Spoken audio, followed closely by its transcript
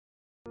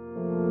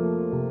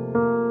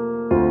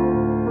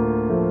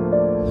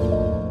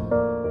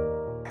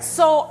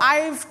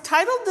I've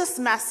titled this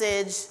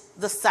message,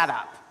 The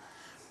Setup.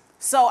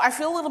 So I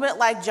feel a little bit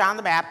like John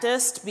the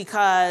Baptist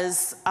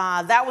because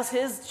that was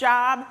his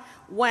job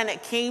when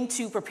it came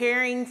to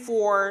preparing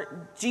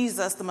for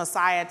Jesus, the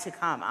Messiah, to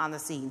come on the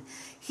scene.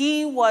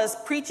 He was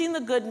preaching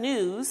the good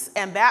news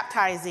and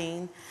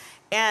baptizing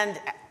and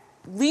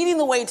leading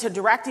the way to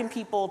directing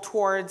people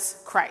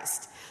towards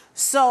Christ.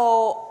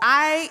 So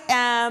I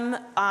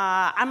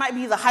might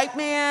be the hype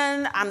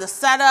man, I'm the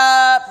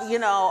setup,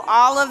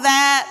 all of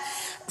that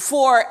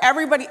for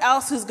everybody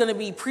else who's going to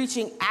be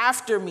preaching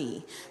after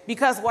me.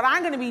 Because what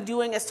I'm going to be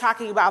doing is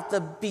talking about the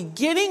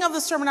beginning of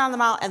the Sermon on the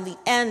Mount and the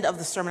end of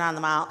the Sermon on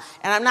the Mount.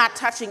 And I'm not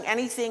touching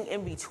anything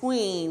in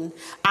between.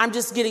 I'm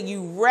just getting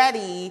you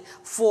ready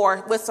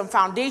with some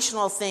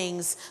foundational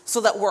things so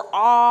that we're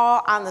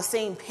all on the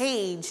same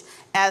page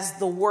as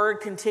the word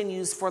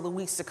continues for the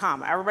weeks to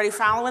come. Everybody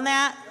following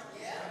that?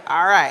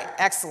 All right,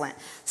 excellent.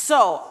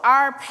 So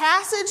our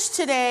passage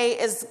today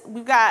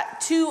we've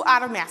got 2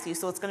 out of Matthew,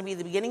 so it's going to be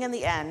the beginning and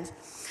the end.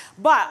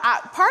 But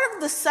part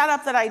of the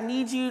setup that I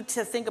need you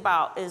to think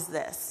about is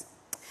this.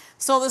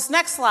 So this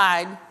next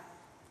slide,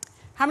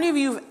 how many of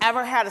you have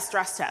ever had a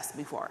stress test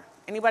before?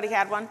 Anybody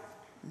had one?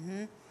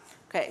 Mm-hmm.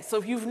 Okay, so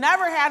if you've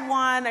never had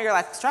one, or you're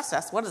like, stress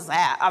test, what is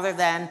that? Other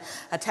than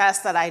a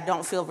test that I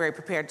don't feel very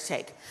prepared to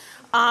take.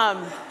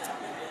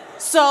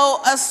 So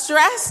a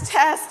stress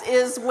test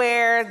is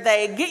where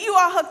they get you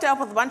all hooked up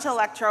with a bunch of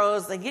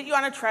electrodes, they get you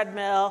on a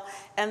treadmill,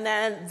 and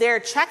then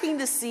they're checking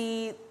to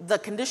see the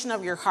condition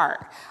of your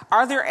heart.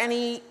 Are there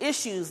any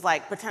issues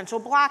like potential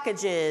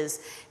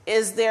blockages?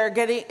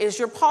 Is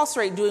your pulse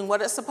rate doing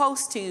what it's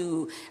supposed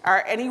to?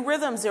 Are any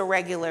rhythms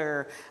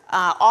irregular?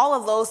 All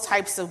of those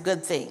types of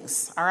good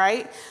things, all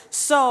right?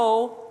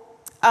 So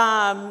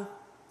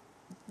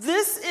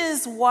this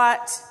is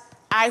what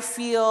I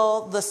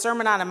feel the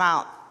Sermon on the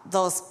Mount,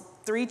 those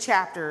 3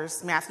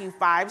 chapters, Matthew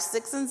 5,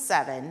 6, and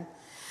 7,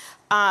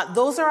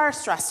 those are our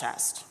stress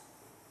test.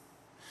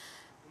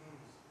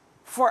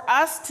 For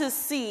us to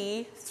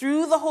see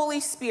through the Holy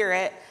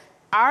Spirit,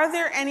 are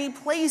there any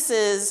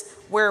places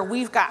where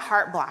we've got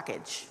heart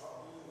blockage?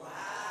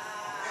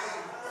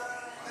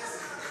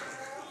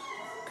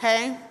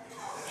 Okay?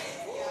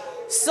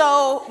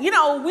 So,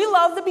 we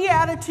love the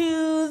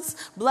Beatitudes.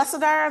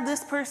 Blessed are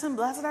this person,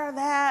 blessed are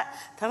that.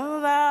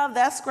 Da-da-da-da,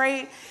 that's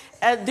great.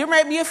 There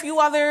might be a few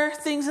other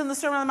things in the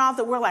Sermon on the Mount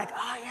that we're like,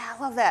 oh yeah, I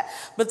love that.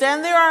 But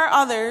then there are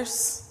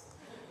others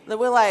that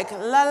we're like, la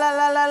la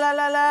la la la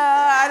la la.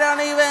 I don't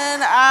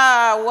even,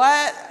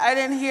 what? I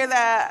didn't hear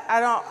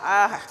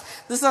that.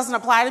 This doesn't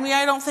apply to me,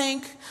 I don't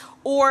think.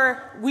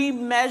 Or we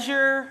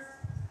measure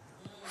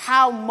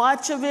how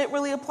much of it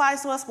really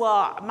applies to us.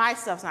 Well, my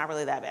stuff's not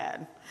really that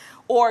bad.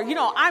 Or,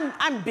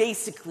 I'm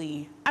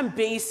basically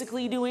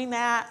doing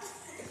that.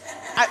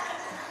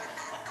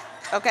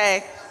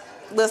 Okay,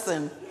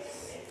 listen.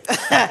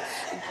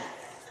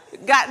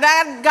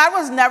 God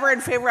was never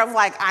in favor of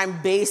I'm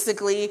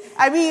basically.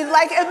 Imagine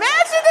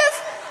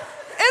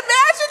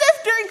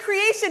if during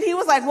creation he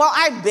was like, well,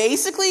 I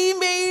basically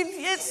made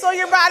it so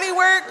your body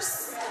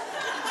works.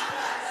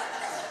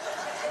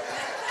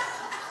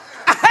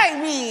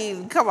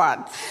 Come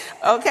on.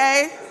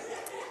 Okay?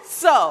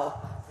 So,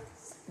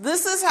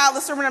 this is how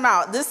the Sermon on the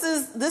Mount, this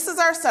is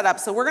our setup.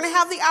 So we're going to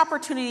have the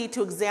opportunity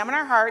to examine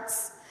our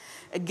hearts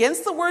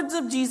against the words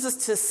of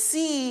Jesus to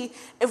see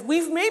if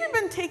we've maybe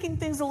been taking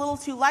things a little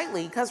too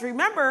lightly. Because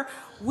remember,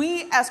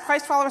 we as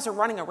Christ followers are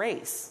running a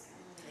race.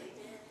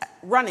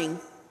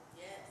 Running.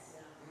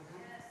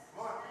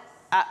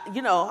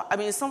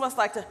 Some of us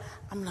like to,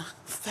 I'm going to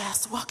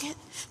fast walk it.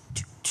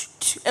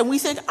 And we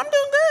think, I'm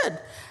doing good.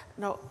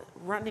 No,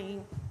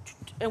 running.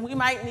 And we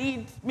might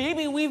need,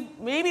 maybe we're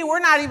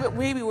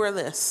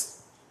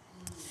this.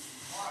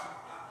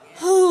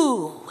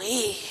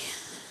 Ooh-wee.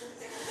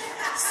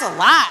 It's a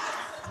lot.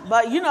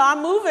 But,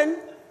 I'm moving.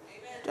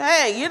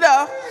 Hey,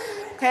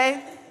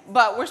 okay?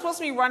 But we're supposed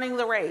to be running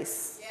the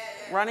race.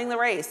 Running the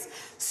race.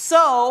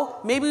 So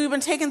maybe we've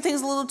been taking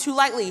things a little too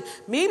lightly.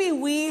 Maybe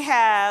we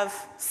have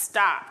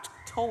stopped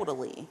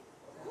totally.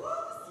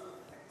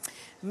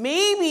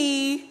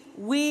 Maybe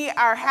we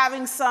are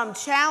having some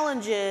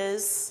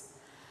challenges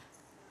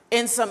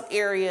in some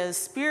areas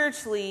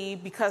spiritually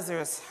because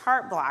there's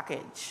heart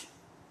blockage.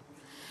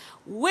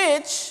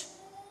 Which,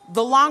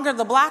 the longer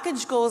the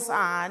blockage goes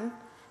on,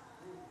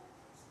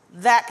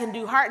 that can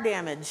do heart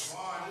damage.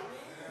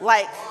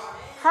 Like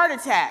heart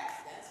attack.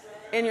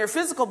 In your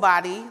physical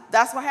body,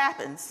 that's what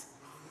happens.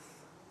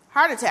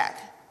 Heart attack.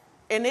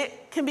 And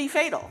it can be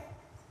fatal.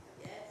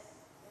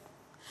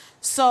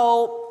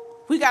 So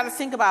we got to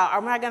think about,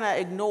 am I going to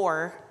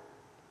ignore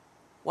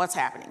what's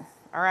happening?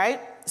 All right?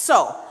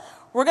 So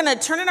we're going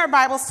to turn in our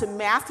Bibles to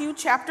Matthew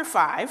chapter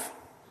 5.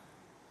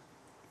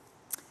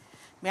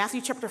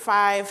 Matthew chapter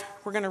 5,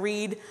 we're going to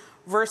read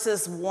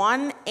verses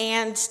 1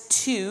 and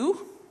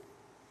 2.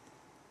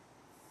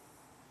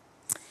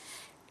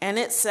 And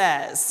it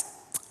says,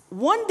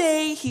 one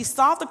day he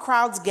saw the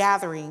crowds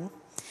gathering.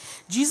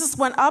 Jesus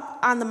went up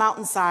on the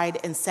mountainside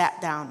and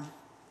sat down.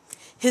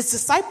 His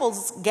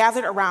disciples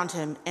gathered around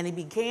him, and he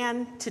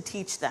began to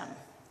teach them.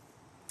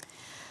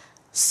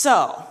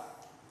 So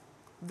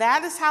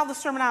that is how the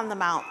Sermon on the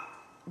Mount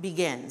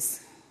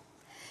begins.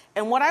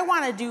 And what I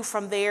want to do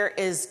from there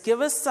is give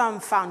us some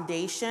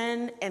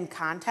foundation and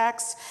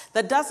context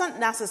that doesn't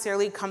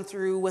necessarily come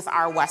through with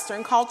our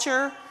Western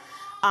culture,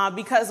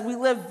 because we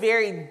live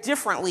very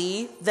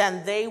differently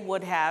than they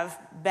would have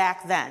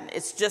back then.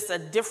 It's just a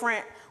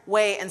different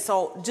way. And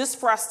so just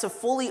for us to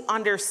fully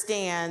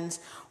understand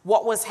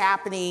what was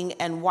happening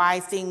and why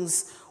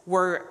things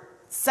were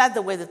said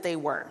the way that they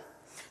were.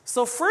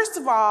 So first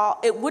of all,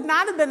 it would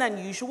not have been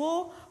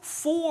unusual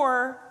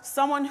for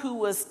someone who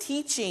was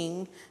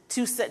teaching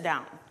to sit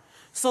down.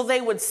 So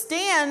they would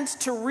stand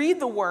to read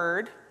the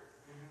word,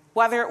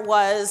 whether it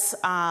was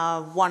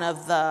one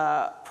of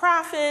the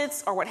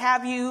prophets or what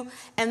have you,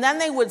 and then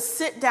they would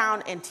sit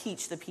down and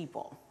teach the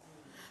people.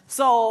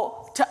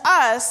 So to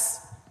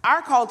us,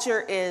 our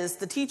culture is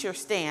the teacher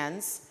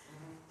stands,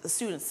 the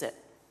students sit.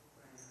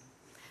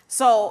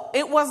 So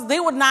they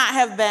would not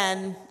have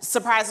been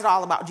surprised at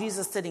all about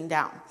Jesus sitting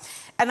down.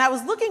 And I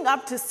was looking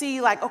up to see,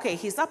 like, okay,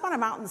 he's up on a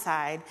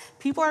mountainside.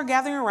 People are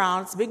gathering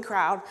around. It's a big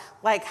crowd.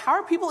 Like, how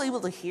are people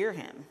able to hear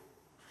him?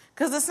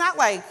 Because it's not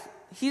like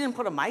he didn't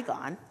put a mic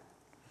on.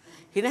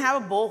 He didn't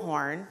have a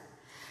bullhorn.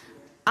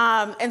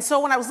 And so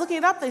when I was looking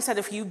it up, they said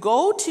if you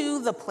go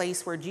to the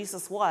place where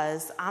Jesus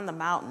was on the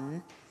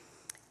mountain,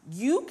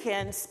 you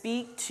can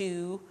speak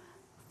to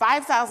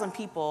 5,000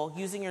 people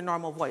using your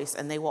normal voice,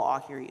 and they will all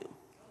hear you.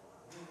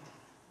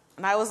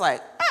 And I was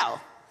like, oh.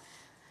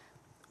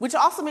 Which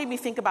also made me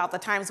think about the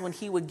times when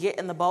he would get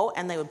in the boat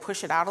and they would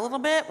push it out a little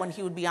bit, when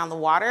he would be on the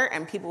water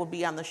and people would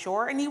be on the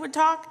shore and he would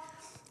talk.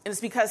 And it's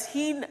because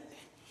he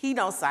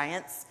knows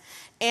science.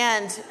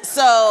 And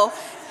so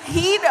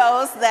he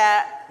knows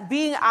that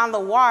being on the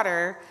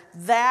water,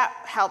 that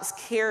helps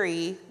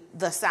carry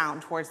the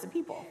sound towards the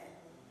people.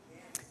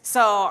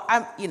 So,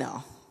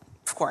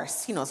 of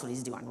course, he knows what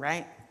he's doing,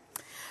 right?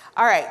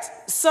 All right.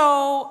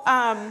 So,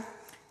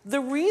 the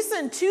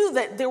reason, too,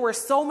 that there were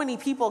so many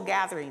people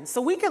gathering.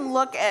 So we can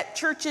look at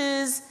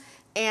churches,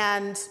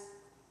 and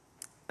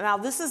now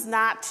this is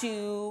not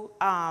to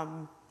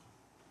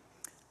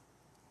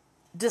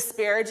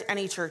disparage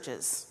any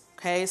churches,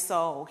 okay?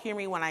 So hear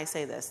me when I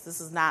say this.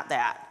 This is not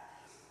that.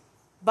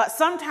 But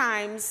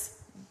sometimes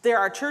there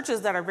are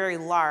churches that are very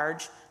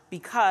large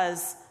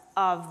because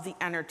of the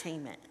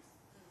entertainment.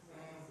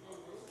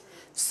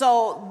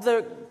 So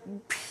the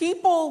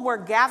people were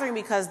gathering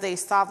because they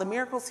saw the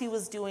miracles he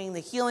was doing, the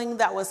healing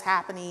that was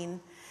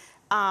happening.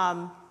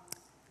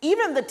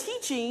 Even the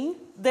teaching,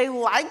 they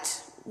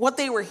liked what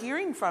they were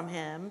hearing from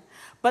him,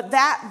 but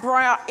that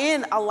brought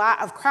in a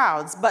lot of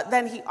crowds. But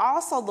then he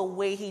also, the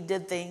way he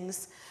did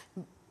things,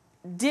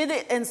 did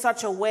it in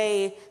such a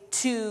way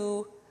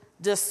to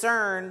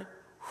discern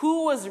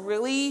who was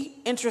really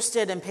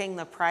interested in paying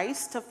the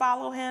price to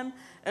follow him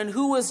and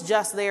who was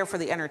just there for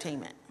the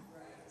entertainment.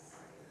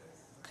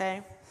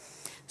 Okay,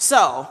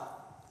 so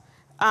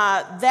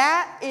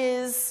that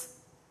is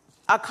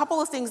a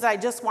couple of things that I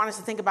just want us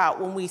to think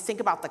about when we think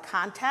about the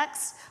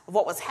context of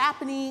what was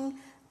happening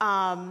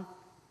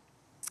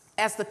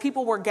as the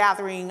people were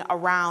gathering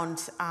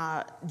around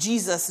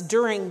Jesus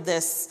during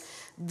this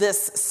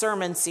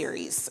sermon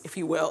series, if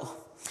you will.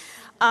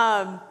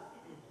 The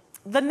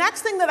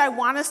next thing that I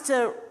want us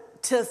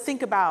to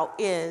think about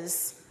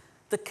is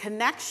the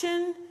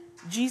connection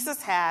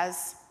Jesus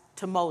has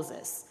to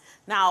Moses.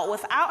 Now,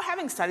 without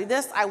having studied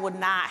this, I would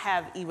not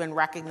have even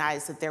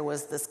recognized that there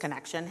was this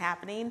connection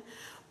happening.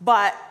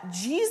 But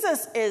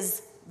Jesus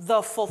is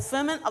the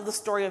fulfillment of the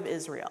story of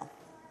Israel.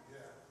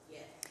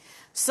 Yeah.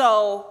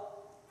 So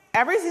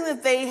everything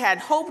that they had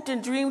hoped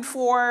and dreamed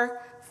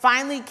for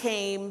finally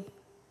came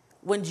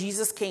when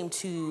Jesus came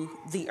to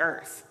the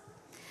earth.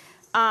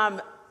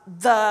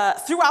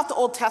 Throughout the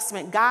Old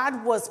Testament,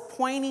 God was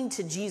pointing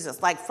to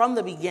Jesus, like from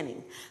the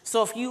beginning.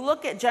 So if you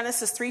look at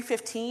Genesis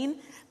 3:15,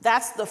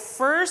 that's the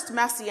first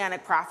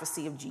messianic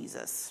prophecy of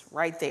Jesus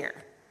right there.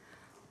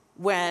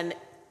 When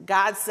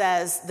God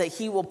says that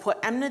he will put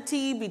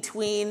enmity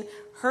between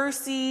her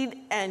seed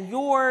and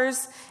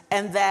yours,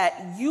 and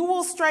that you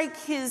will strike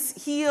his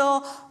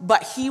heel,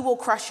 but he will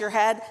crush your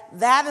head.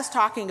 That is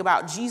talking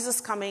about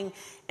Jesus coming,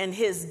 and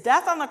his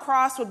death on the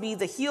cross would be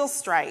the heel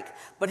strike,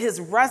 but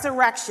his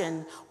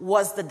resurrection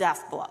was the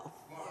death blow.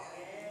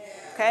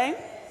 Okay?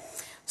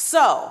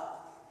 So,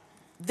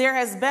 there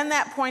has been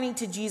that pointing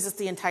to Jesus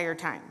the entire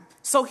time.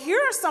 So here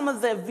are some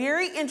of the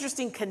very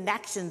interesting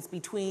connections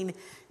between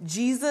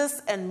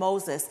Jesus and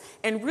Moses.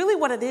 And really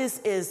what it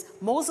is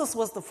Moses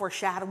was the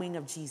foreshadowing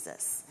of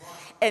Jesus.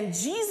 And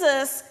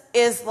Jesus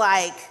is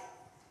like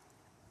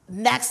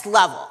next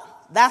level.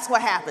 That's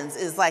what happens,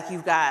 is like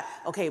you've got,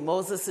 okay,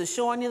 Moses is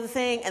showing you the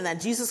thing, and then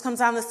Jesus comes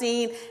on the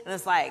scene, and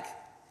it's like,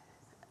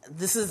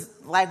 this is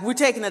like, we're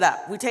taking it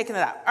up.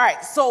 All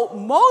right, so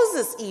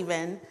Moses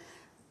even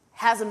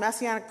has a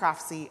messianic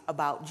prophecy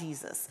about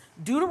Jesus.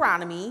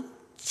 Deuteronomy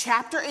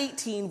chapter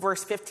 18,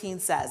 verse 15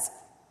 says,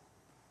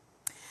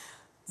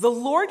 "The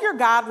Lord your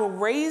God will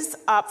raise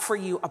up for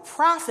you a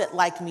prophet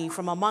like me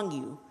from among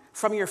you,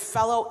 from your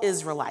fellow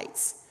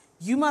Israelites.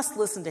 You must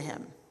listen to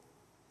him.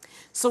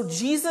 So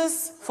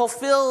Jesus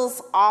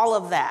fulfills all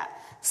of that.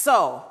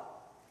 So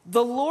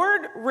the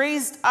Lord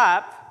raised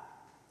up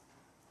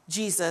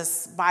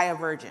Jesus by a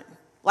virgin.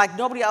 Like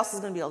nobody else is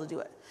going to be able to do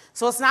it.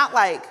 So it's not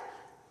like,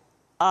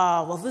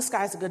 well, this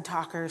guy's a good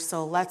talker,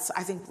 so let's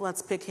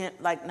pick him.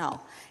 Like,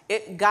 no.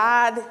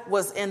 God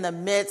was in the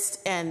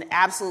midst and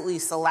absolutely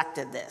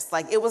selected this.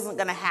 Like, it wasn't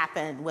going to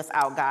happen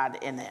without God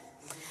in it.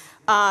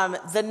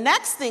 The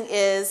next thing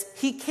is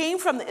he came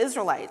from the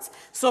Israelites.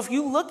 So if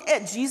you look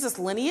at Jesus'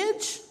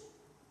 lineage,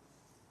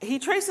 he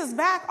traces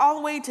back all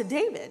the way to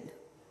David.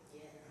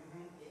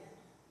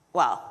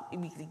 Well, you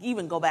can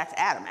even go back to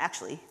Adam,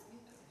 actually.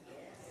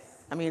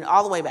 I mean,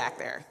 all the way back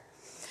there.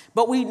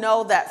 But we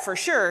know that for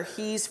sure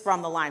he's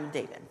from the line of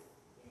David.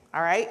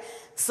 All right?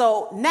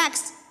 So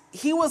next,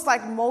 he was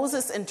like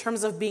Moses in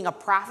terms of being a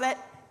prophet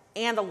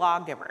and a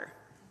lawgiver.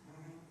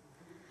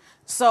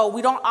 So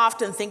we don't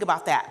often think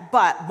about that.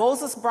 But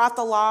Moses brought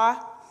the law,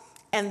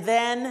 and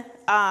then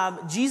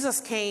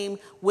Jesus came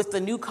with the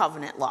new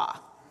covenant law.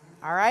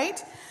 All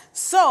right?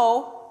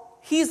 So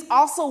he's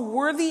also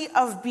worthy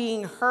of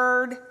being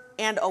heard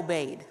and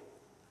obeyed.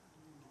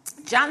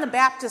 John the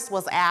Baptist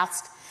was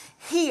asked,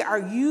 hey, are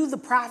you the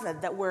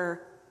prophet that we're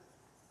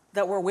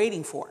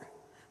waiting for?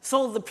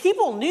 So the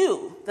people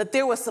knew that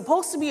there was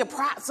supposed to be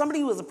somebody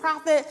who was a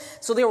prophet,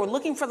 so they were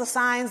looking for the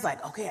signs,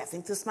 like, okay, I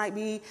think this might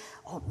be,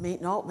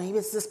 maybe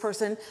it's this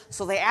person.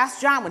 So they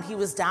asked John when he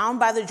was down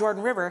by the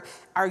Jordan River,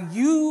 are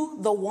you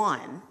the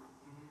one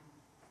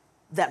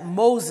that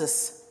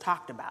Moses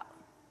talked about?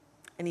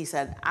 And he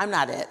said, I'm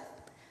not it,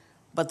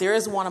 but there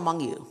is one among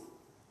you.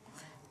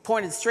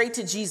 Pointed straight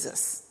to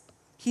Jesus.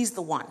 He's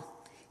the one.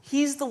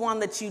 He's the one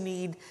that you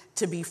need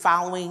to be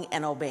following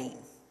and obeying.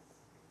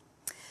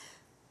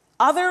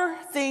 Other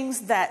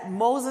things that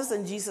Moses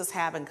and Jesus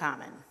have in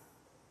common,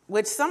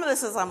 which some of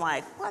this is, I'm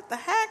like, what the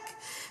heck?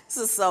 This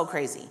is so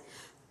crazy.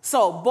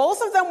 So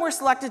both of them were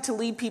selected to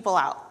lead people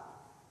out.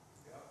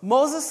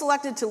 Moses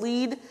selected to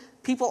lead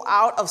people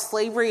out of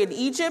slavery in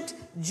Egypt.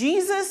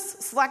 Jesus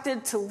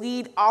selected to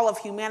lead all of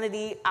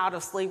humanity out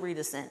of slavery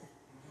to sin.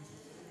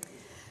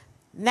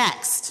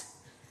 Next,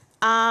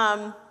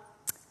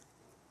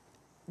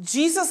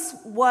 Jesus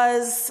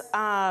was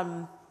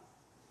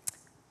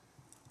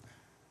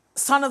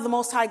son of the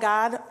Most High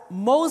God.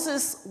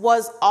 Moses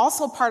was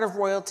also part of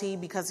royalty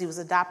because he was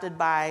adopted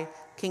by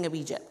King of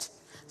Egypt.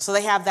 So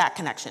they have that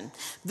connection.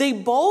 They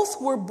both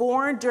were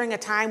born during a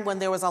time when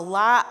there was a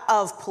lot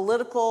of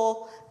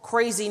political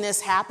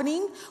craziness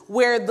happening,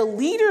 where the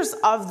leaders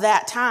of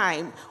that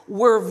time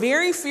were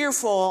very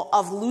fearful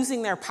of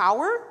losing their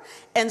power.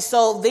 And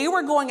so they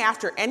were going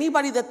after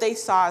anybody that they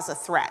saw as a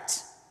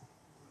threat.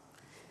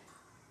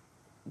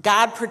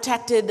 God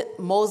protected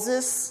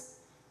Moses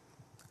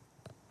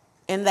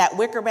in that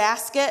wicker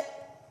basket.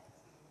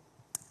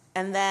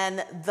 And then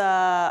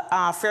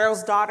the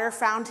Pharaoh's daughter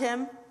found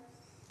him.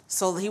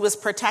 So he was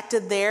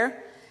protected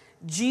there.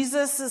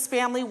 Jesus'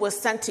 family was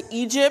sent to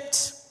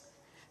Egypt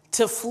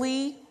to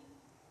flee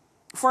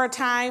for a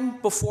time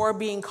before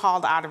being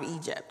called out of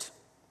Egypt.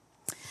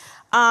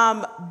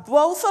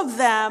 Both of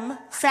them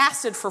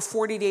fasted for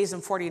 40 days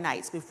and 40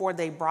 nights before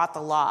they brought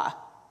the law.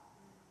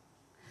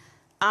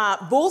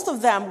 Both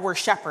of them were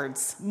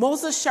shepherds.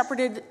 Moses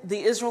shepherded the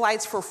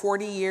Israelites for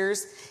 40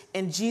 years,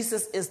 and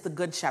Jesus is the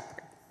good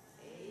shepherd.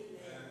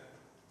 Amen.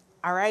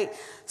 All right?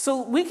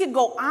 So we could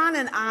go on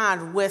and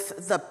on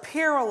with the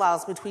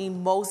parallels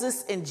between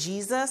Moses and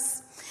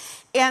Jesus.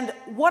 And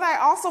what I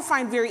also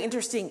find very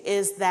interesting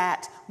is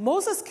that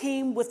Moses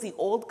came with the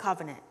Old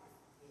Covenant,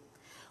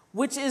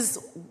 which is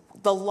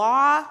the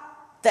law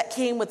that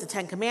came with the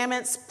Ten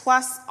Commandments,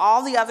 plus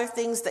all the other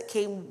things that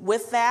came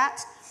with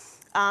that.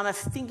 I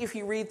think if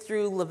you read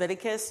through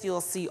Leviticus,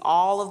 you'll see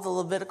all of the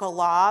Levitical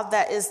law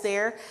that is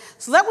there.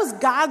 So that was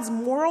God's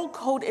moral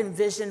code and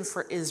vision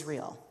for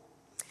Israel.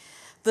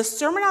 The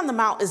Sermon on the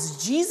Mount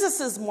is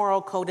Jesus'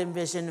 moral code and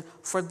vision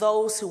for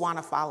those who want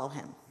to follow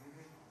him.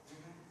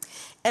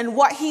 And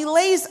what he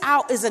lays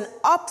out is an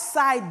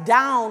upside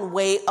down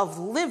way of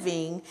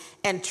living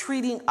and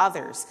treating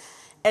others.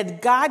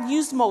 And God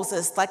used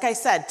Moses, like I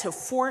said, to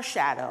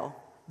foreshadow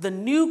the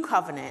new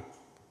covenant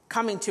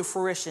coming to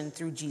fruition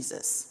through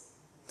Jesus.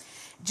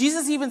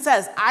 Jesus even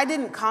says, I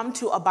didn't come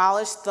to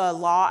abolish the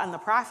law and the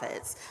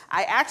prophets.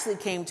 I actually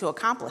came to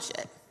accomplish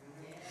it.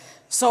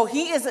 So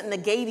he isn't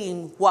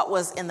negating what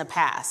was in the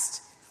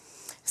past.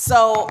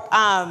 So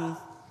I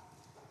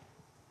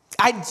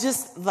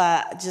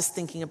just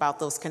thinking about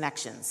those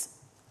connections.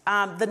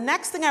 The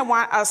next thing I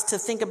want us to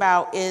think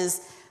about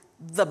is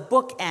the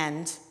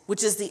bookend,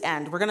 which is the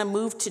end. We're going to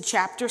move to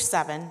chapter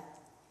 7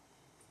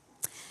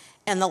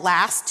 and the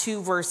last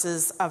two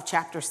verses of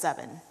chapter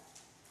 7.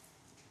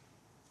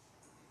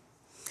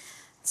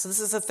 So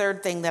this is the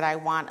third thing that I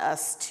want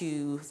us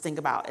to think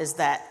about, is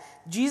that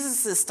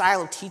Jesus'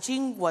 style of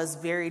teaching was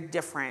very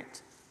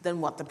different than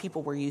what the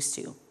people were used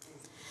to.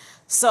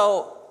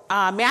 So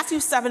Matthew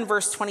 7,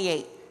 verse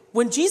 28.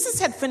 When Jesus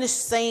had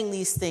finished saying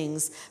these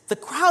things, the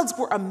crowds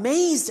were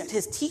amazed at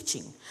his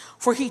teaching,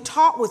 for he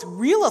taught with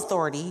real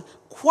authority,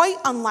 quite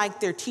unlike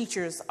their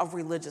teachers of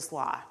religious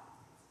law.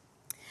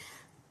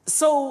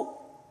 So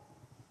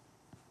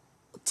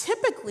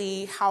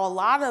typically how a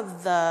lot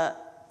of the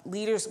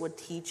leaders would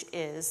teach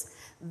is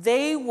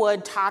they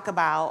would talk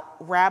about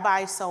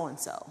Rabbi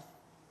so-and-so,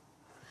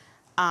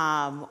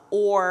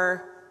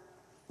 or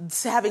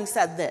having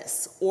said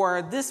this,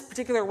 or this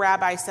particular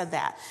rabbi said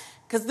that,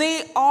 because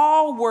they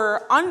all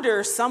were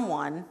under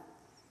someone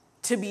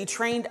to be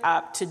trained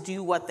up to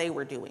do what they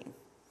were doing.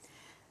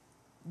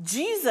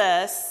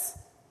 Jesus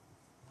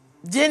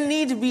didn't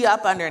need to be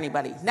up under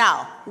anybody.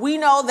 Now, we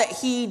know that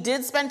he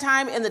did spend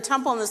time in the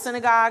temple and the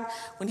synagogue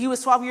when he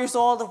was 12 years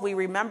old. We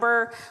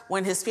remember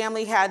when his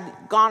family had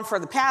gone for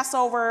the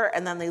Passover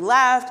and then they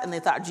left and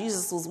they thought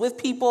Jesus was with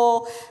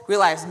people,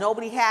 realized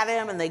nobody had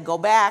him, and they go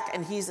back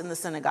and he's in the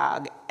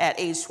synagogue at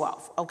age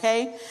 12,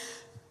 okay?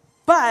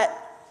 But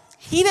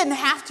he didn't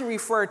have to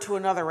refer to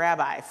another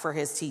rabbi for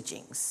his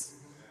teachings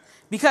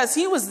because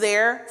he was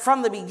there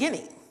from the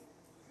beginning.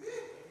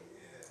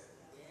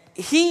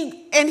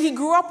 He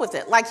grew up with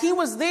it. Like, he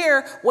was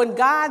there when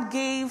God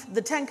gave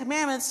the 10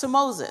 Commandments to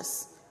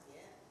Moses.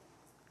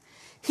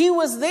 He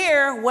was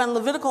there when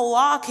Levitical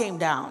law came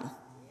down.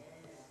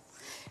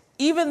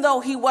 Even though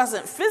he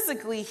wasn't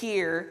physically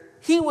here,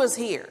 he was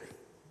here.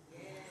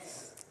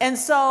 And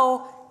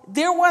so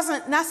there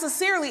wasn't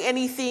necessarily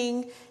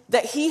anything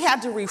that he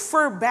had to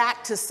refer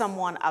back to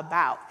someone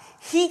about.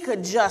 He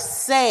could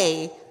just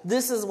say,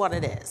 this is what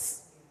it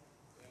is.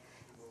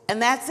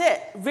 And that's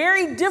it.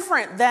 Very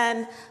different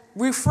than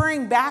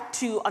referring back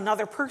to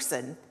another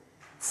person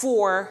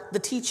for the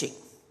teaching.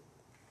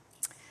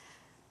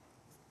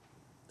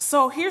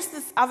 So here's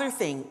this other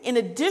thing. In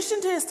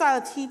addition to his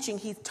style of teaching,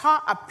 he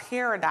taught a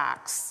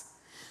paradox.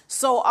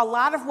 So a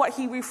lot of what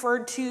he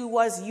referred to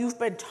was, you've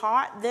been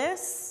taught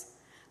this,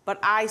 but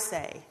I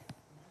say,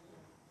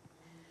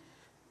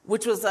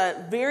 which was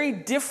a very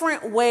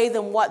different way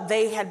than what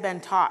they had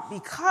been taught,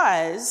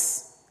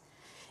 because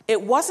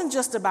it wasn't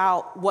just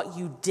about what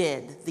you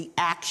did, the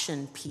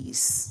action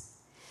piece.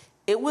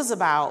 It was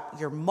about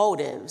your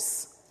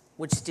motives,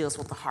 which deals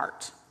with the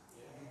heart.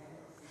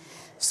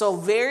 So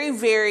very,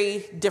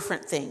 very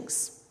different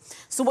things.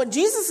 So what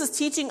Jesus is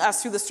teaching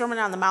us through the Sermon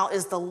on the Mount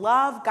is the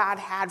love God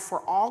had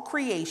for all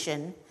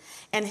creation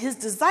and his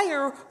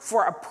desire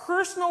for a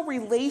personal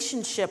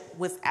relationship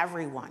with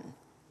everyone.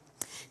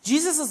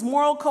 Jesus'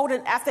 moral code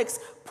and ethics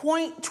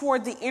point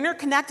toward the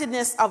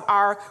interconnectedness of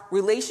our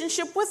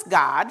relationship with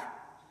God,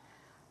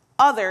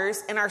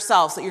 others, and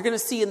ourselves that you're going to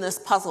see in this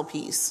puzzle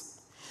piece.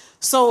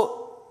 So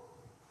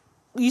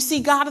you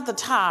see God at the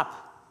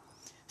top.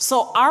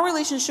 So our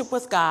relationship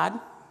with God,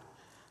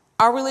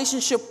 our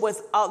relationship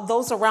with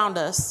those around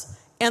us,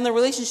 and the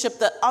relationship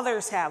that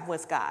others have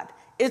with God,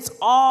 it's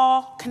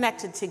all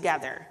connected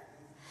together.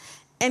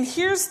 And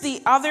here's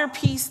the other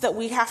piece that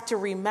we have to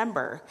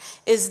remember,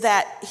 is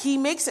that he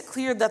makes it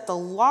clear that the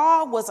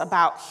law was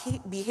about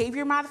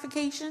behavior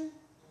modification,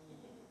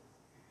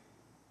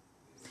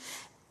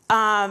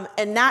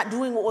 and not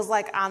doing what was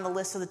like on the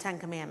list of the 10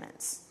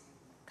 Commandments.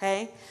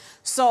 Okay?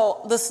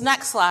 So this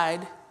next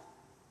slide,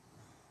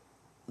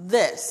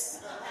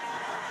 this.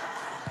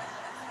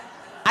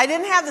 I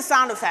didn't have the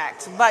sound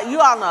effect, but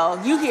you all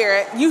know. You hear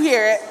it. You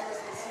hear it.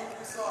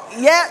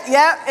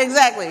 Yep,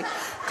 exactly.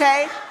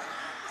 Okay?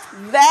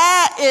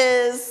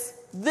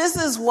 This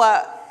is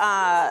what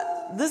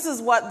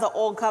the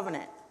old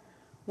covenant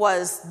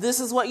was. This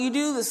is what you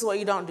do, this is what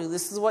you don't do.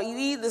 This is what you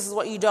eat, this is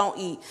what you don't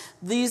eat.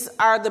 These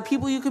are the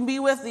people you can be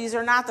with, these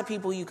are not the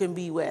people you can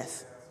be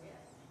with.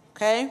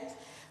 Okay?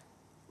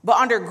 But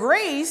under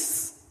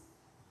grace,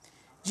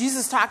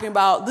 Jesus is talking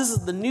about, this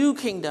is the new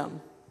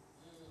kingdom.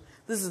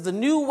 This is the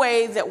new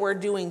way that we're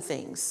doing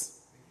things.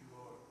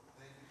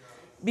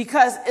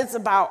 Because it's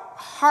about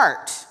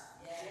heart.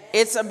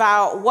 It's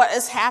about what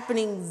is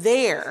happening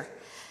there.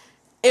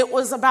 It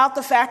was about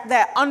the fact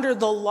that under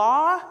the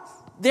law,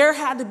 there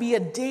had to be a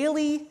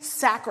daily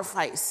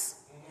sacrifice.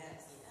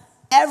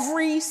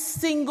 Every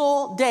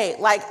single day.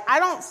 Like, I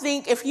don't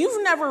think, if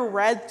you've never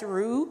read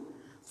through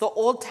the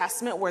Old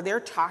Testament where they're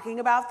talking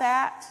about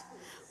that,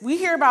 we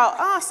hear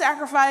about,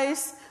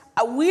 sacrifice.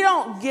 We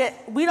don't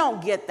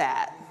get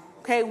that.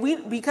 Okay,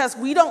 because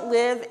we don't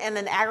live in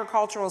an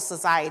agricultural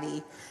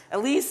society,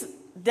 at least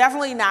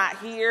definitely not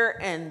here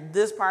in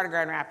this part of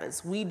Grand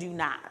Rapids. We do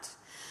not.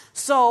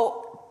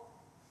 So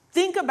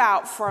think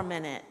about for a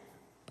minute.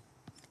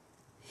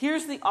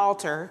 Here's the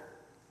altar.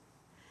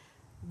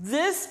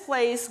 This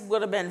place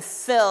would have been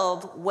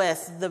filled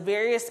with the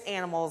various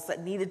animals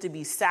that needed to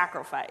be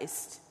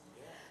sacrificed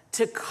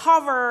to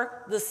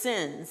cover the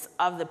sins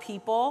of the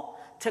people,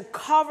 to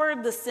cover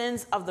the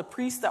sins of the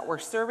priests that were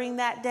serving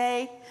that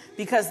day,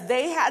 because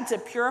they had to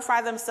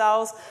purify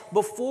themselves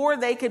before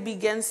they could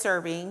begin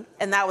serving,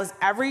 and that was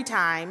every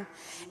time.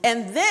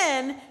 And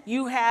then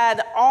you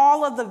had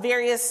all of the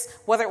various,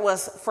 whether it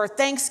was for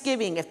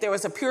Thanksgiving, if there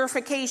was a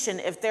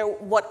purification,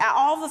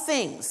 all the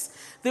things.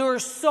 There were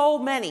so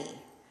many.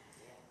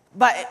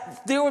 But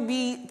there would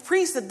be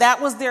priests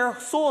that was their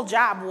sole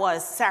job,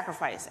 was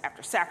sacrifice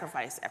after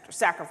sacrifice after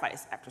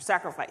sacrifice after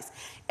sacrifice.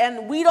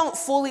 And we don't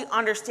fully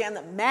understand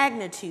the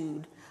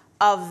magnitude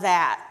of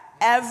that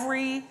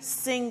every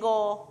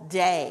single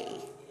day.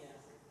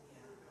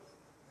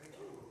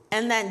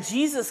 And then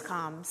Jesus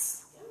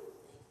comes,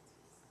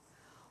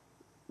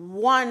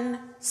 one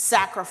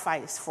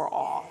sacrifice for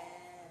all.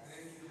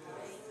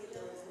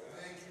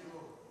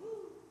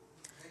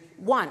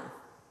 One.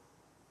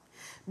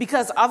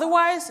 Because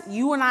otherwise,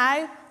 you and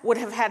I would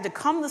have had to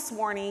come this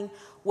morning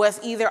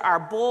with either our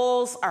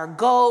bulls, our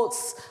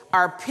goats,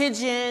 our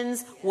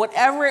pigeons,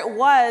 whatever it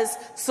was,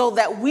 so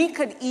that we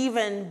could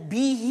even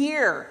be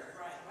here.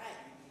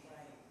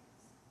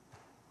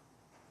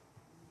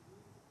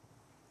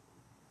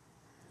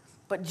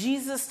 But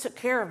Jesus took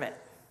care of it.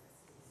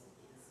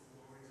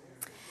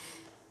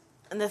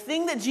 And the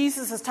thing that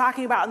Jesus is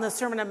talking about in the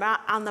Sermon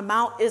on the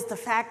Mount is the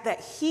fact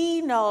that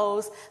he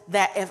knows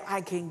that if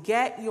I can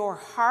get your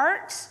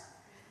heart,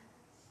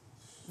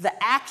 the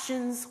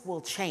actions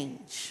will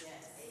change.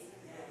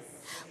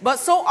 But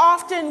so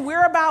often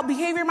we're about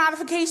behavior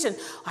modification.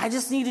 I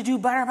just need to do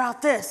better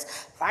about this.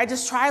 If I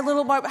just try a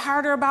little bit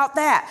harder about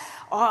that.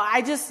 Or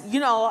I just,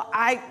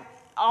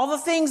 all the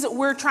things that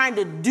we're trying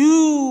to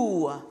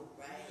do.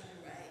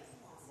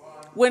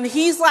 When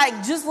he's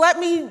like, just let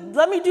me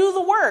do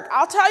the work.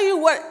 I'll tell you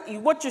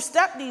what your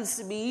step needs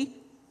to be.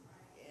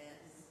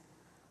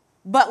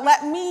 But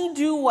let me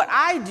do what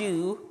I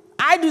do.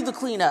 I do the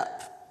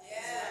cleanup.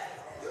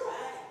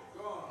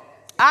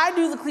 I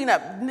do the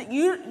cleanup.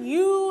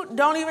 You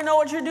don't even know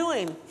what you're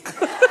doing.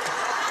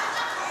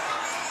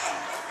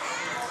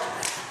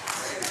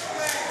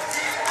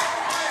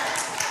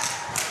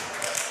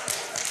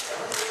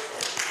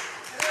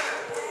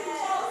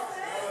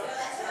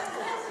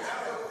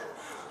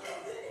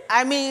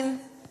 I mean,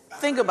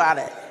 think about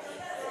it.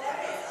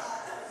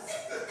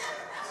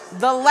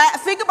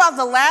 Think about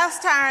the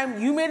last time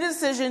you made a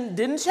decision,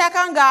 didn't check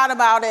on God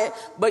about it,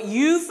 but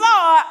you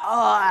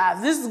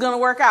thought, this is going to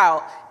work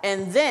out.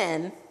 And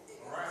then,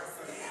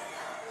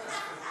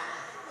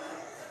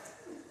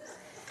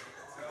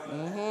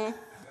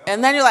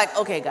 and then you're like,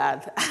 okay,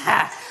 God,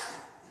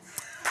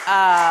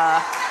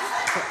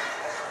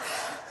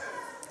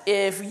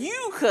 if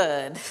you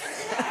could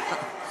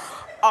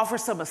offer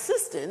some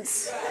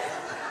assistance.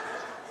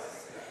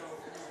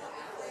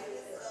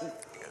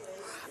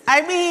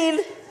 I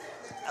mean,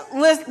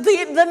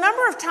 the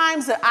number of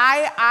times that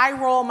I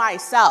roll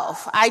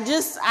myself, I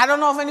don't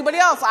know if anybody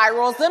else eye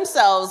rolls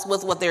themselves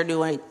with what they're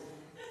doing.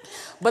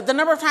 But the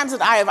number of times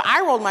that I have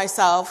eye rolled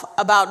myself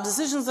about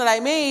decisions that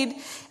I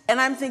made, and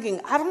I'm thinking,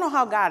 I don't know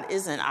how God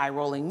isn't eye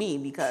rolling me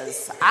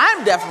because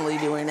I'm definitely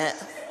doing it.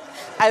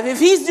 If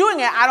he's doing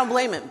it, I don't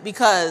blame him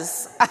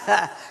because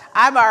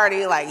I'm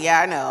already like,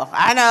 yeah, I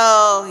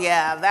know,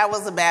 yeah, that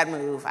was a bad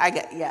move.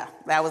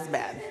 That was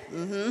bad.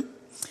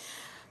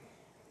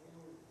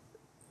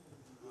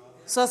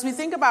 So as we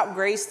think about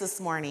grace this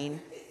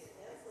morning,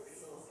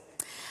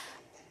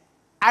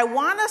 I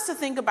want us to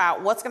think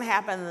about what's going to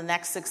happen in the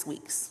next 6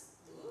 weeks.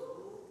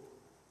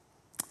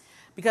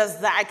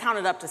 Because I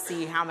counted up to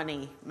see how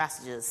many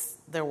messages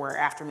there were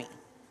after me.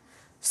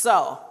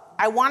 So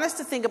I want us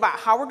to think about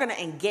how we're going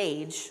to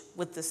engage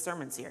with this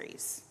sermon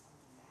series.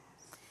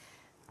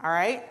 All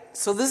right?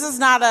 So this is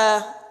not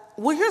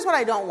here's what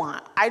I don't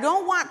want. I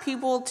don't want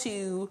people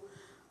to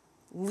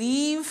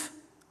leave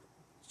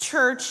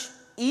church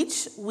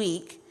each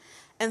week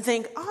and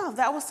think,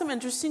 that was some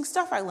interesting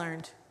stuff I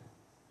learned.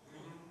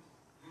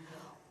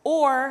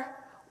 Or,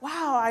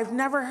 wow, I've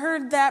never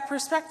heard that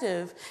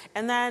perspective.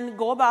 And then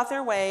go about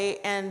their way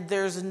and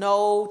there's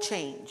no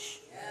change.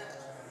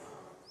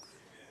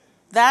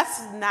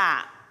 That's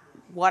not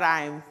what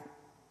I'm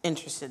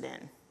interested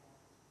in.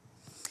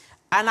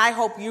 And I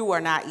hope you are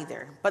not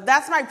either. But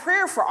that's my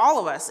prayer for all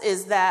of us,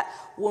 is that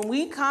when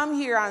we come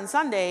here on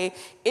Sunday,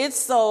 it's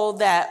so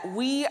that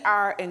we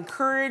are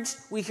encouraged,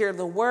 we hear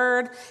the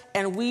word,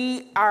 and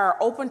we are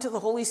open to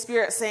the Holy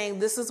Spirit saying,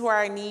 this is where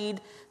I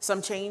need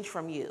some change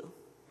from you,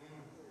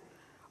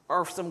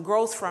 or some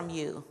growth from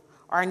you,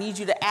 or I need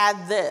you to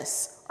add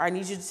this, or I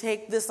need you to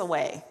take this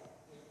away.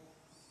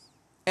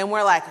 And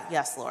we're like,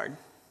 yes, Lord.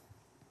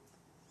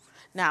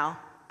 Now,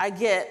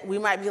 we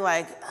might be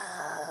like,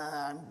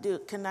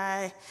 can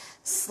I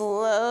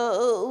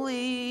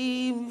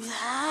slowly,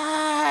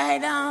 I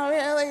don't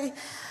really,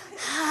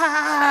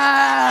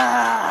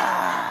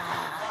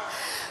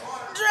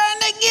 trying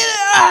to get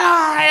it,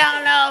 I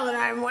don't know that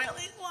I'm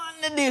really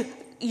wanting to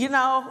do.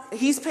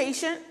 He's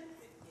patient,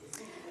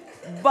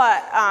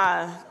 but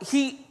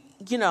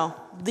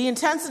the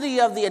intensity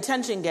of the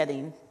attention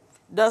getting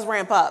does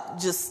ramp up,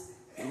 just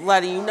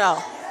letting you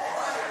know.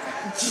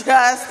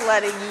 Just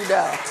letting you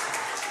know.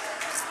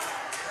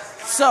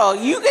 So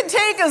you can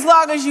take as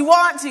long as you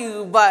want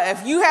to, but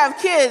if you have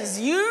kids,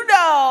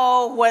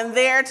 when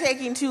they're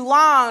taking too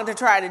long to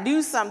try to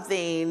do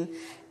something,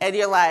 and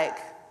you're like,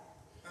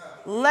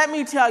 let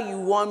me tell you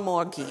one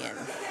more again.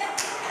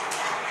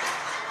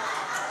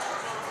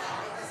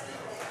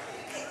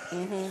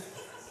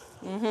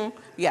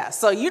 Yeah,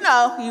 so you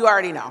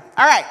already know.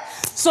 All right,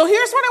 so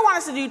here's what I want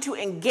us to do to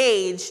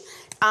engage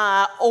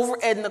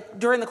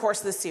during the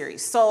course of this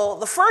series. So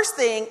the first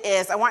thing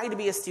is I want you to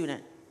be a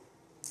student.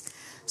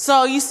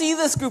 So you see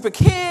this group of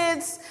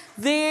kids,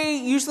 they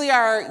usually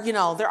are,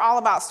 they're all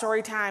about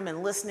story time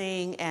and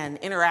listening and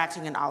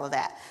interacting and all of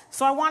that.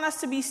 So I want us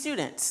to be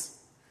students.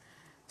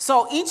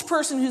 So each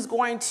person who's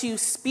going to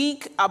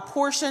speak a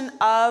portion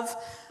of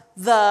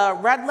the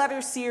Red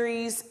Letter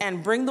series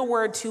and bring the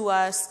word to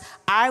us,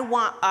 I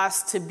want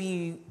us to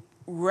be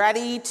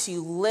ready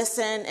to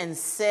listen and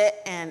sit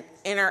and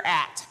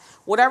interact,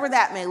 whatever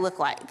that may look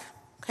like,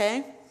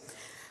 okay?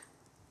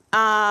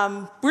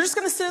 We're just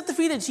going to sit at the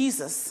feet of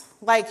Jesus.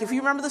 Like, if you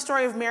remember the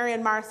story of Mary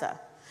and Martha.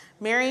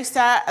 Mary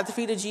sat at the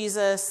feet of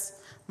Jesus.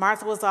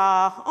 Martha was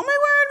all, oh my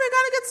word, we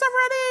got to get stuff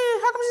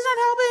ready. How come she's not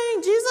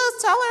helping?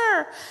 Jesus, tell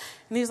her.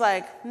 And he's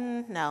like,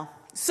 no.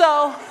 So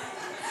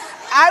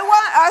I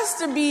want us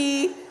to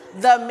be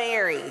the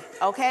Mary,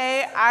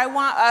 okay? I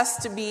want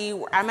us to be,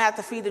 I'm at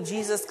the feet of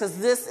Jesus because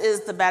this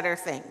is the better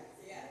thing.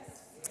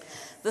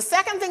 The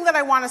second thing that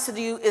I want us to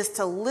do is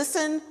to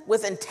listen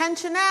with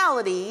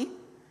intentionality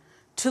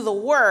to the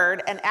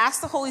word and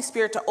ask the Holy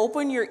Spirit to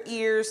open your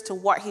ears to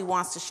what he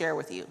wants to share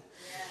with you.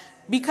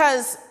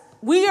 Because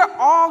we are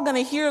all going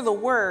to hear the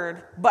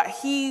word, but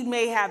he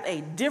may have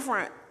a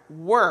different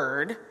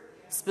word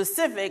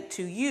specific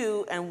to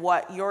you and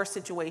what your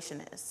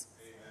situation is.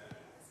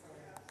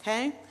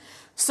 Okay?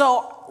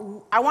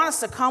 So I want us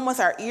to come with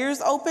our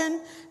ears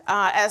open.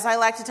 As I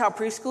like to tell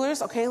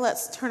preschoolers, okay,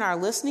 let's turn our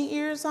listening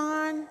ears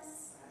on.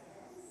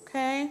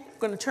 Okay? We're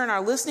going to turn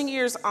our listening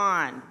ears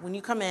on when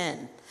you come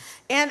in.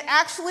 And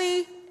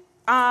actually,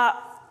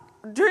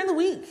 during the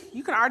week,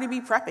 you can already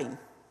be prepping.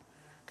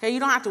 Okay, you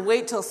don't have to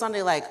wait till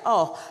Sunday like,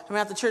 oh, I'm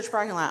at the church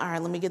parking lot. All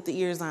right, let me get the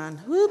ears on.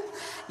 Whoop.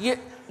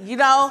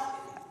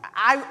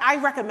 I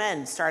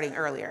recommend starting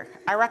earlier.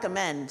 I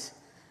recommend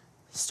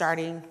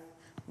starting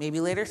maybe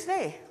later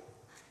today,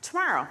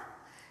 tomorrow.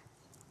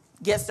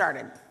 Get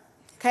started,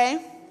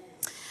 okay?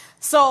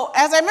 So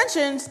as I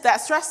mentioned,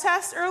 that stress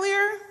test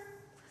earlier,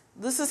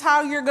 this is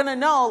how you're going to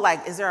know,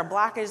 like, is there a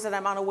blockage that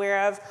I'm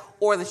unaware of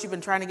or that you've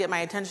been trying to get my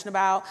attention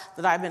about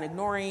that I've been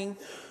ignoring,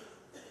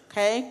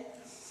 okay?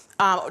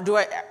 Are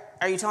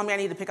you telling me I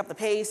need to pick up the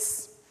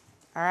pace?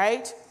 All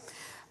right.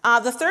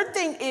 The third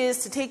thing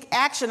is to take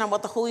action on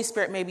what the Holy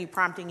Spirit may be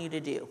prompting you to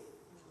do,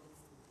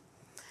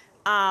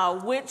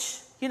 which,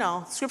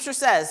 Scripture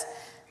says,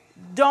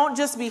 don't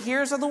just be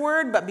hearers of the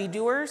word, but be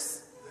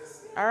doers.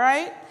 All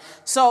right.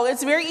 So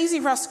it's very easy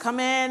for us to come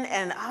in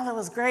and, oh, that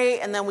was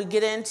great. And then we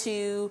get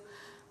into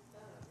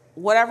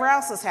whatever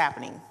else is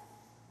happening.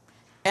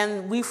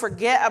 And we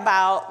forget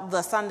about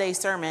the Sunday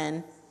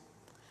sermon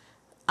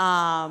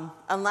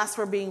unless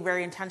we're being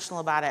very intentional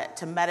about it,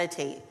 to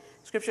meditate.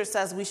 Scripture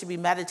says we should be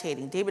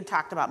meditating. David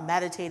talked about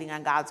meditating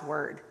on God's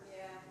word.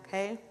 Yeah.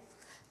 Okay?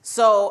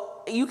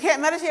 So you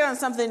can't meditate on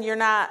something you're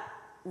not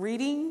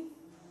reading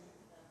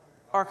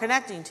or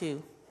connecting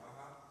to.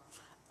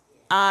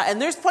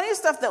 And there's plenty of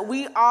stuff that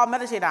we all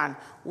meditate on.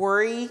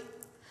 Worry,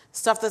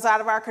 stuff that's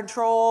out of our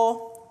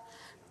control,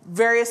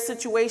 various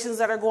situations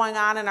that are going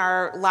on in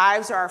our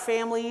lives or our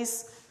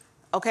families.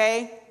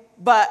 Okay?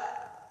 But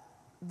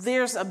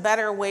there's a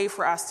better way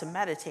for us to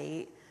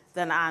meditate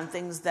than on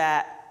things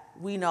that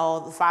we know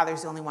the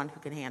Father's the only one who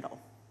can handle.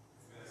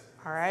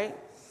 All right?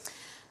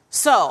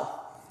 So,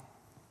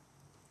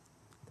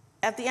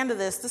 at the end of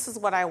this is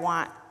what I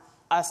want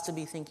us to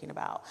be thinking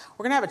about.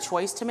 We're going to have a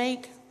choice to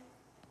make.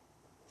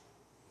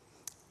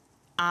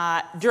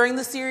 During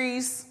the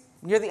series,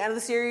 near the end of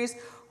the series,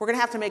 we're going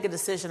to have to make a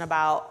decision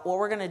about what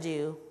we're going to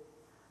do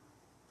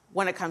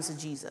when it comes to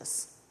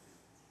Jesus.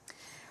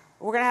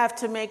 We're going to have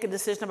to make a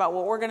decision about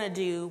what we're going to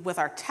do with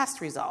our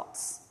test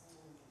results.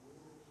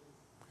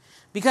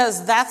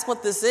 Because that's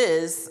what this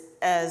is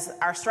as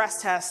our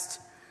stress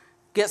test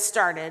gets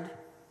started.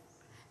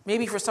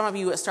 Maybe for some of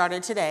you it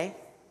started today.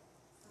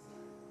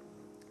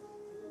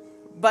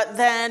 But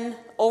then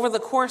over the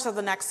course of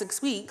the next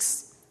 6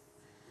 weeks,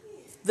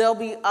 there'll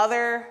be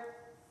other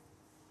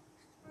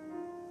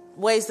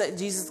ways that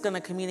Jesus is going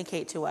to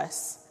communicate to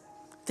us,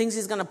 things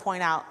he's going to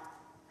point out.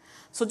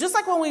 So just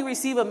like when we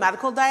receive a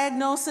medical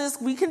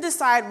diagnosis, we can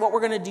decide what we're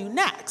going to do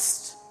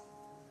next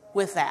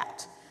with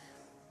that.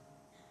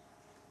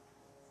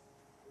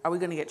 Are we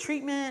going to get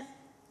treatment?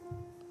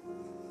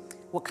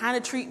 What kind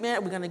of treatment?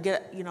 Are we going to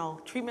get,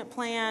 treatment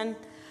plan?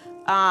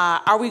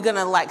 Are we going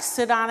to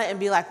sit on it and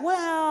be like,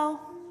 well,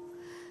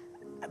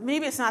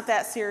 maybe it's not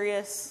that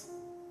serious?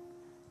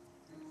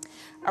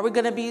 Are we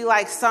going to be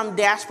like some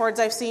dashboards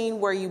I've seen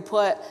where you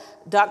put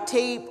duct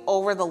tape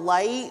over the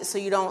light so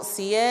you don't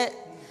see it?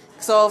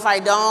 So if I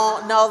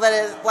don't know that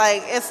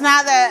it's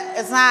not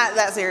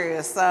that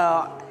serious.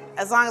 So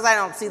as long as I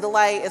don't see the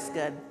light, it's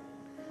good.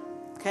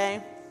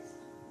 Okay?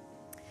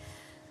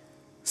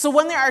 So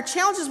when there are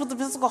challenges with the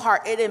physical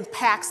heart, it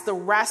impacts the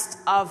rest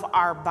of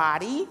our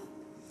body.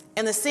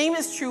 And the same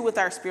is true with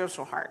our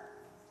spiritual heart.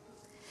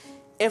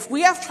 If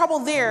we have trouble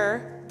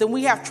there, then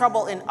we have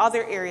trouble in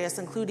other areas,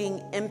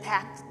 including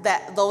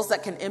those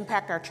that can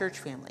impact our church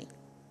family.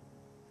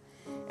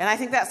 And I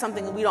think that's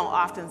something that we don't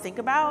often think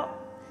about,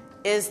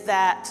 is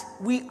that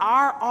we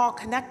are all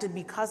connected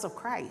because of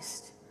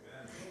Christ.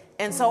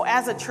 And so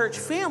as a church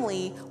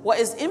family, what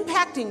is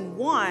impacting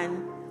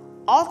one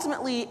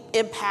ultimately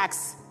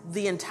impacts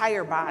the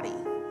entire body.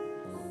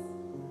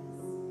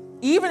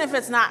 Even if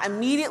it's not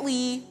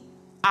immediately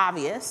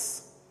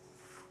obvious,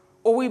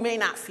 or we may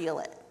not feel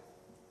it,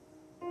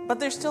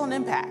 but there's still an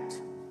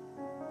impact.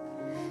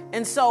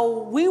 And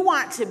so we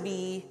want to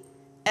be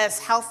as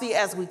healthy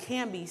as we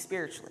can be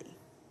spiritually.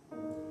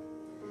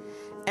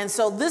 And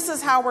so this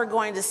is how we're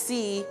going to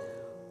see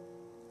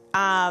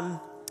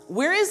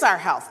where is our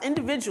health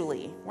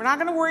individually. We're not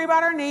going to worry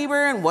about our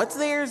neighbor and what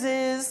theirs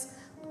is.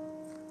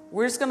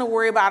 We're just going to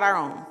worry about our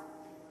own.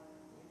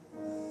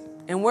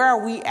 And where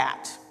are we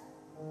at?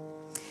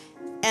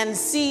 And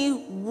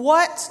see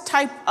what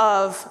type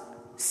of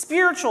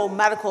spiritual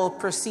medical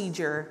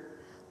procedure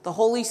the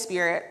Holy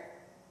Spirit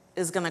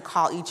is going to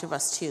call each of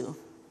us to,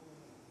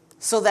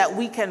 so that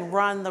we can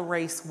run the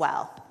race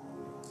well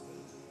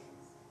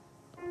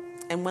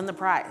and win the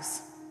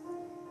prize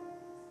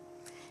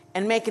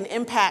and make an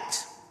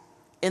impact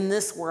in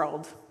this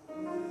world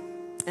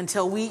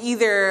until we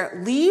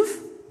either leave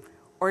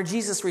or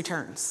Jesus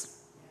returns.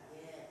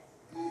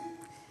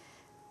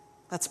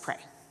 Let's pray.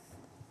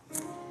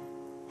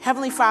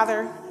 Heavenly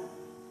Father,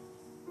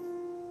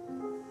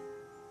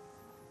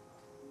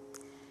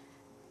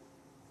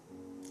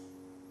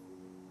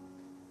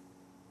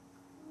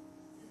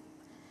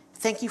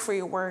 thank you for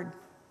your word.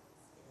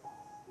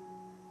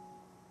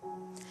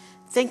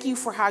 Thank you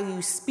for how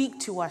you speak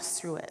to us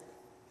through it,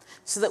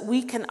 so that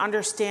we can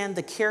understand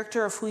the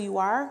character of who you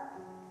are,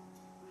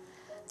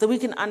 that we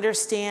can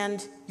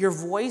understand your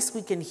voice,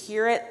 we can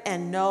hear it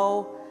and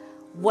know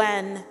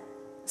when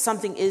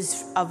something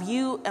is of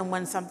you and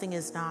when something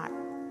is not.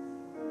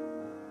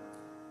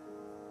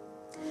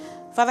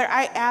 Father,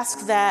 I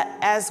ask that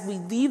as we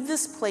leave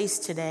this place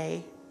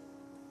today,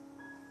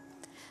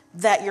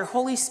 that your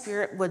Holy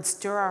Spirit would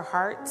stir our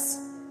hearts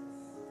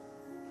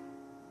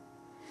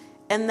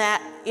and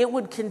that it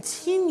would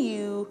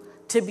continue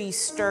to be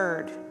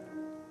stirred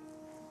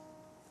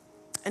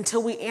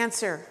until we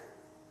answer.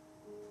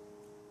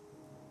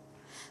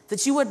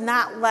 That you would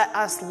not let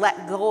us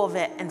let go of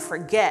it and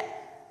forget.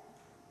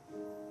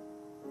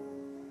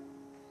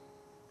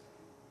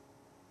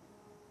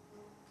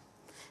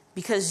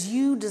 Because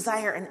you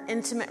desire an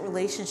intimate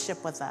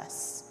relationship with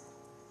us.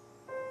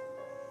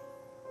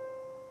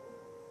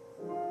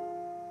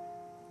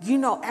 You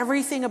know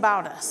everything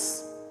about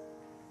us.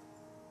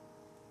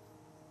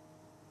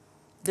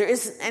 There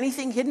isn't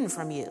anything hidden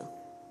from you.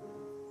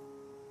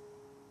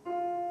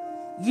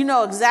 You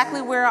know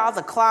exactly where all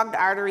the clogged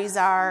arteries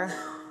are.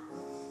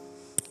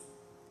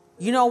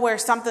 You know where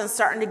something's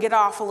starting to get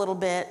off a little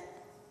bit.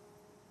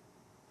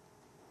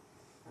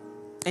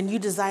 And you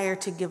desire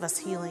to give us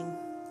healing.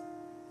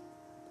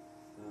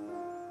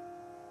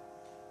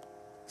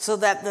 So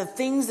that the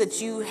things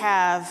that you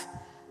have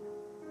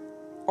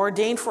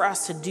ordained for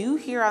us to do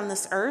here on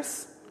this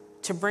earth,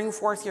 to bring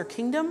forth your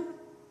kingdom,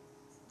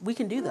 we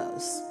can do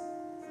those.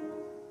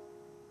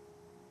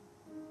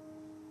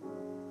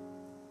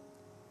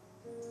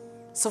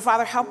 So,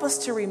 Father, help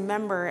us to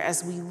remember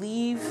as we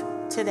leave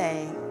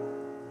today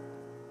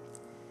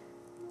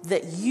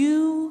that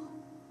you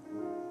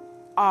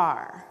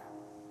are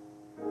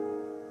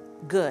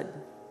good.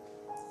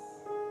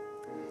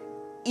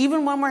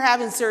 Even when we're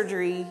having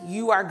surgery,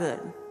 you are good.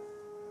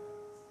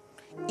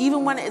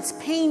 Even when it's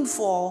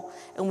painful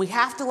and we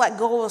have to let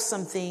go of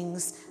some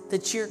things,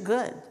 that you're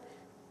good.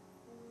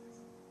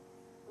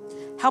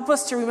 Help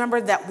us to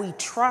remember that we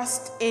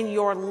trust in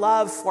your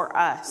love for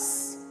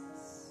us.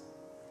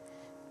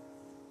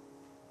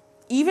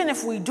 Even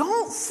if we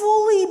don't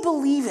fully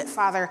believe it,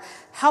 Father,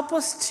 help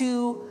us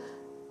to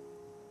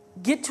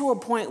get to a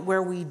point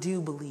where we do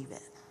believe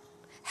it.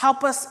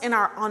 Help us in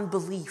our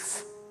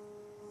unbelief.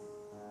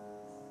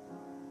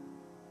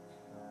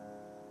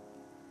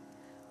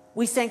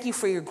 We thank you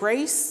for your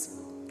grace.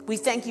 We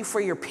thank you for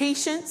your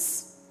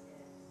patience.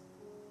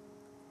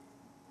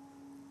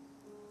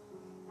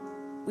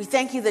 We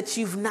thank you that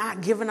you've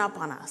not given up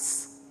on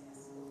us,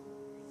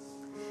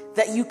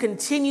 that you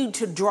continue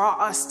to draw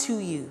us to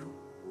you.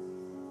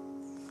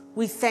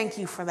 We thank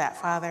you for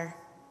that, Father.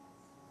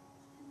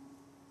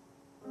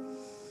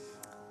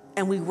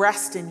 And we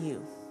rest in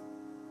you,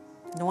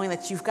 knowing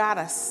that you've got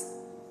us.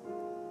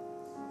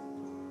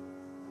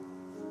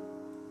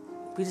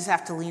 We just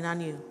have to lean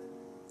on you.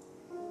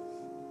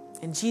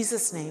 In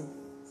Jesus' name,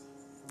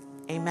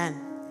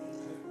 amen.